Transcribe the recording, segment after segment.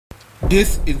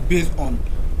This is based on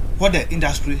what the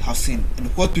industry has seen and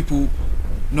what people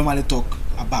normally talk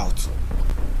about.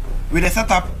 With the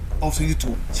setup of 22,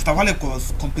 Shatta Wale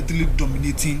was completely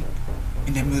dominating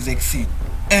in the music scene.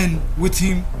 And with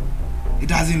him, he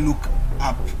doesn't look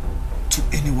up to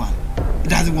anyone. He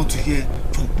doesn't want to hear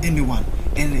from anyone.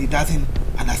 And he doesn't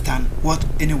understand what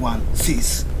anyone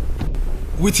says.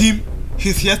 With him,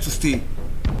 he's here to stay.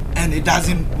 And it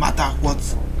doesn't matter what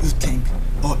you think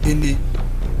or any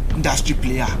industry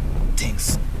player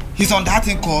thinks. He's on that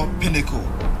thing called pinnacle,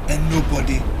 and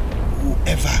nobody will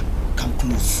ever come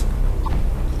close.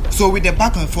 So with the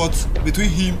back and forth between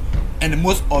him and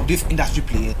most of these industry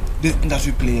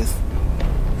players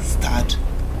stand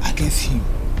against him.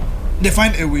 They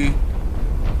find a way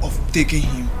of taking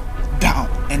him down,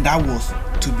 and that was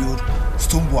to build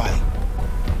Stonebwoy.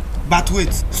 But wait,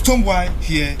 Stonebwoy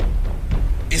here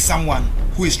is someone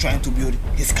who is trying to build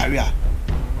his career.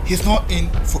 He's not in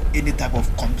for any type of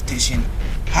competition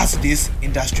as these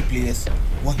industry players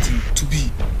want him to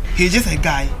be. He's just a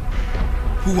guy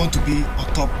who wants to be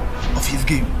on top of his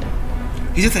game.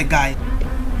 He's just a guy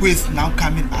who is now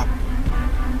coming up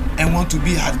and want to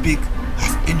be as big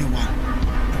as anyone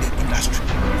in the industry.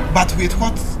 But with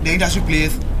what the industry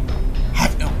players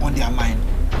have on their mind,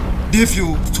 they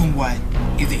feel Stonebwoy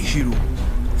is a hero.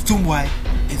 Stonebwoy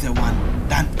is the one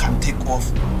that can take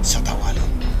off Shatta Wale.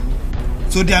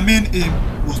 So their main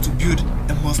aim was to build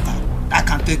a monster that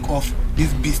can take off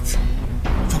this beast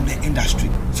from the industry.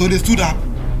 So they stood up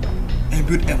and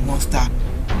built a monster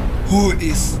who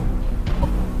is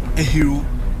a hero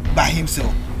by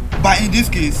himself. But in this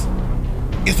case,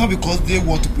 it's not because they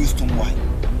want to build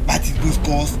Stonebwoy, but it's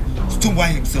because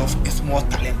Stonebwoy himself is more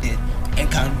talented and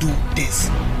can do this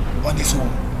on his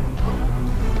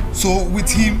own. So with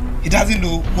him, he doesn't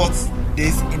know what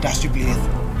these industry players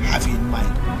have in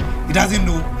mind. He doesn't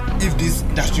know if these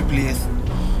industry players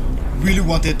really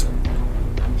wanted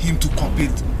him to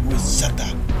compete with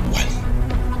Shatta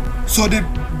Wale. So they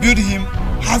built him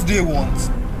as they want,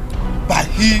 but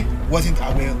he wasn't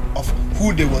aware of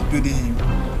who they were building him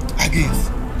against,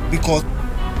 because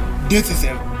this is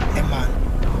a man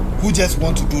who just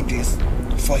wants to do this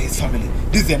for his family.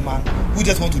 This is a man who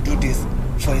just wants to do this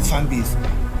for his fan base.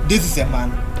 This is a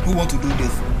man who wants to do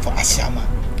this for a shaman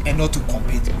and not to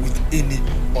compete with any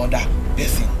other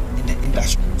person in the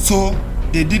industry. So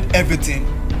they did everything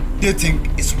they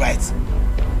think is right,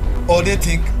 or they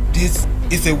think this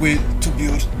is a way to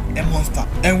build a monster.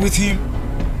 And with him,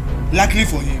 luckily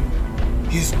for him,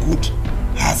 he's good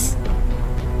as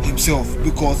himself,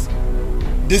 because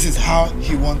this is how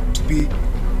he wants to be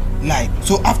like.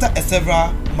 So after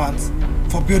several months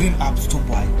for building up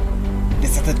Stonebwoy, they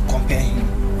started comparing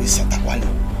him with Shatta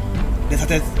Wale. They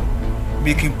started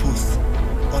making posts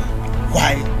on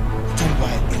why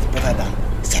Stonebwoy is better than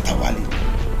Shatta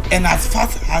Wale. And as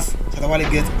fast as Shatta Wale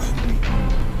gets angry,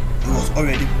 he was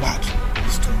already mad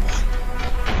with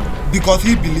Stonebwoy, because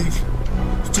he believed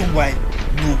Stonebwoy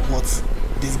knew what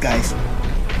these guys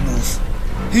knows.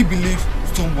 He believed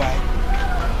Stonebwoy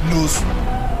knows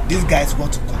these guys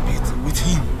want to compete with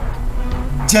him,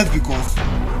 just because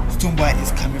Stonebwoy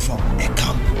is coming from a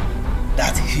camp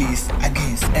that he is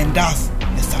against, and that's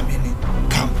the Samini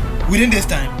camp. Within this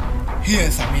time, he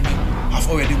and Samini have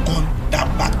already gone that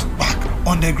back to back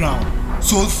on the ground.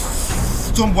 So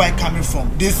Stonebwoy coming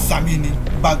from this Samini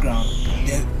background,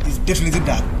 there is definitely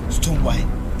that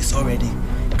Stonebwoy is already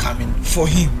coming for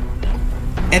him.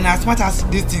 And as much as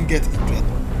this thing gets into,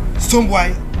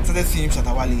 Stonebwoy started seeing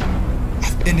Shatta Wale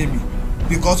as enemy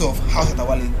because of how Shatta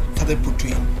Wale started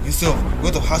portraying himself,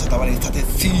 because of how Shatta Wale started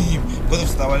seeing him,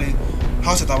 because of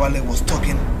how Shatta Wale was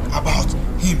talking about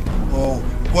him, or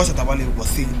what Shatta Wale was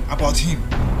saying about him.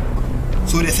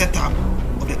 So the setup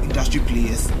of the industry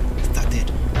players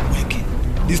started working.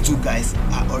 These two guys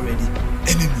are already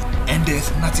enemy, and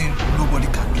there's nothing nobody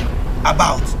can do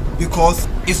about, because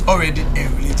it's already a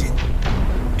religion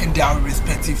in their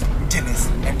respective genres,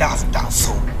 and that's done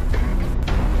so.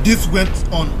 This went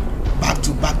on back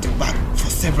to back for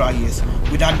several years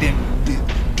without them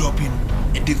dropping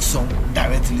a dick song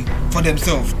directly for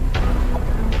themselves.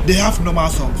 They have normal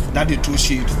songs that they throw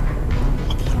shades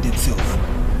upon themselves.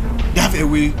 They have a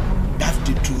way that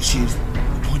they throw shades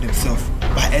upon themselves,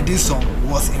 but a dick song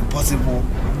was impossible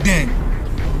then.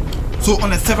 So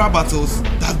on the several battles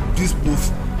that these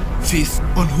both face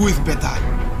on who is better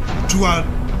throughout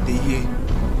the year,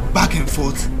 back and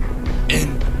forth,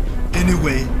 and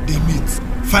anywhere they meet,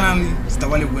 finally Shatta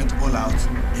Wale went all out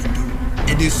and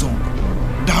do a diss song.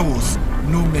 That was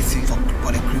no mercy for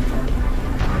the cripple.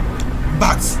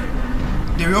 But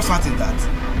the real fact is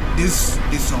that this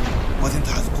song wasn't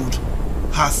as good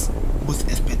as most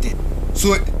expected.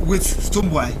 So with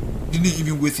Stonebwoy didn't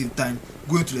even waste his time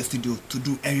going to the studio to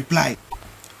do a reply,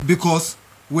 because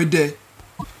with the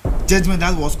judgment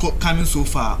that was coming so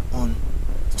far on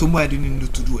Stonebwoy didn't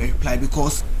need to do a reply,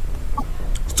 because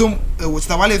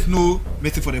Shatta Wale's No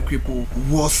Mercy for the Cripple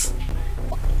was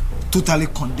totally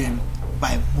condemned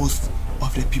by most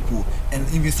of the people, and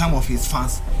even some of his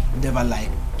fans never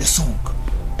liked the song.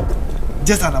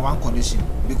 Just under one condition,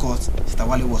 because Shatta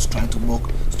Wale was trying to mock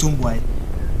Stonebwoy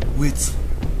with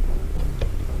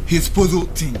his puzzle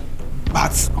thing,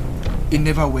 but it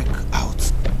never worked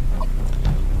out.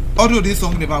 Although this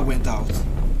song never went out,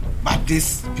 but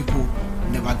these people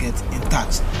never get in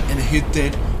touch, and the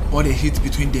hatred or the hate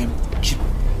between them keep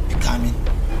becoming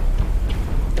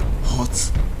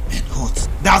hot and hot.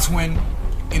 That's when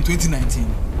in 2019,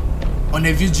 on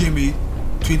a VGMA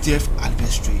 20th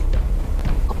anniversary,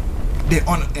 the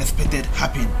unexpected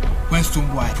happened when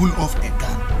Stonebwoy pulled off a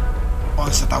gun on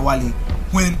Shatta Wale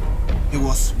when he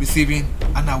was receiving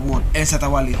an award, and Shatta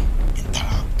Wale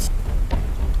interrupted.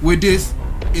 With this,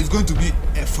 it's going to be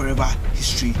a forever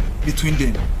history between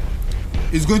them.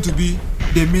 It's going to be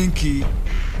the main key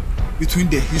between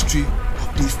the history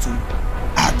of these two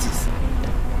artists.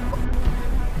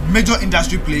 Major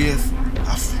industry players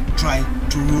have tried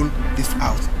to rule this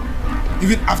out.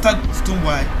 Even after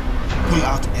Stonebwoy pulled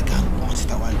out a gun on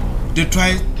Shatta Wale, they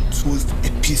tried to host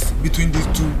a peace between these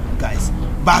two guys.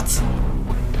 But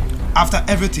after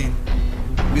everything,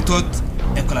 we thought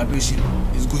a collaboration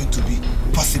is going to be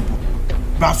possible.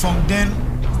 But from then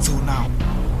till now,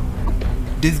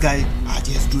 these guys are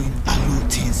just doing a lot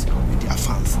of things with their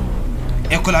fans.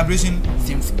 A collaboration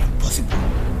seems impossible,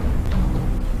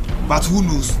 but who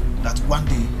knows that one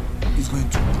day is going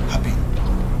to happen.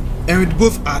 And with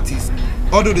both artists,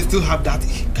 although they still have that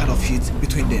kind of hate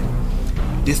between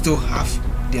them, they still have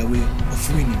their way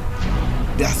of winning.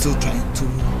 They are still trying to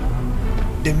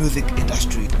rule the music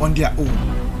industry on their own.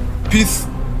 Peace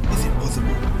is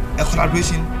impossible. A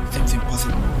collaboration seems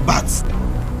impossible. But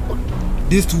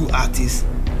these two artists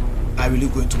are really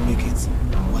going to make it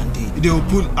one day. They will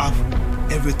pull up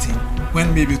everything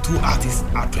when maybe two artists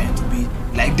are trying to be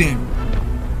like them.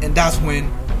 And that's when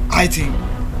I think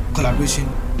collaboration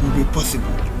will be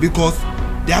possible, because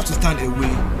they have to stand a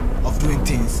way of doing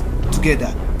things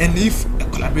together. And if a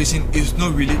collaboration is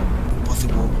not really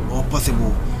possible or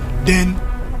possible, then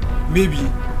maybe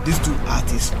these two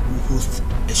artists will host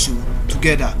a show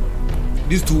together.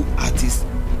 These two artists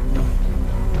will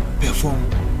perform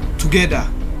together.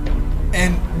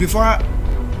 And before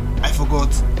I forgot,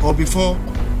 or before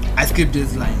I skipped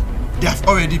this line, they have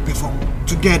already performed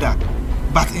together.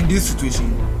 But in this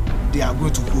situation, they are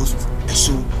going to host a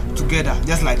show together,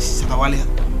 just like Shatta Wale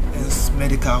and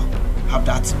Medical have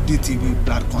that DTV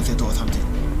blood concert or something.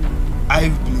 I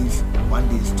believe one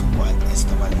day Stonebwoy and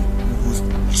Shatta Wale will host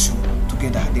a show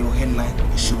together. They will headline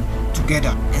a show together,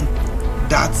 and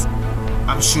that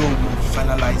I'm sure will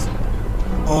finalize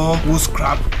or will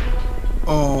scrap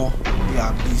or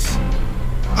their beef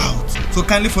out. So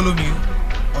kindly follow me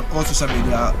on all social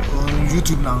media, on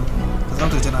YouTube now,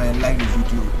 subscribe to the channel and like the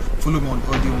video. Follow me on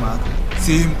Audio Mark,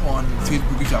 same on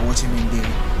Facebook if you are watching me there,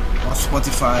 on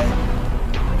Spotify,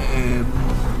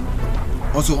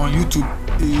 also on YouTube,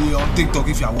 on TikTok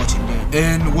if you are watching there.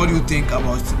 And what do you think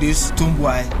about this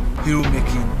Stonebwoy hero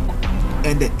making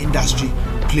and the industry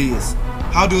players?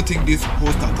 How do you think this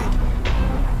whole started?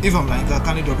 If I'm lying,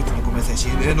 kindly drop it in the comment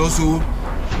section, and also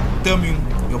tell me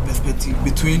your perspective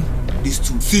between these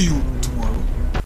two. See you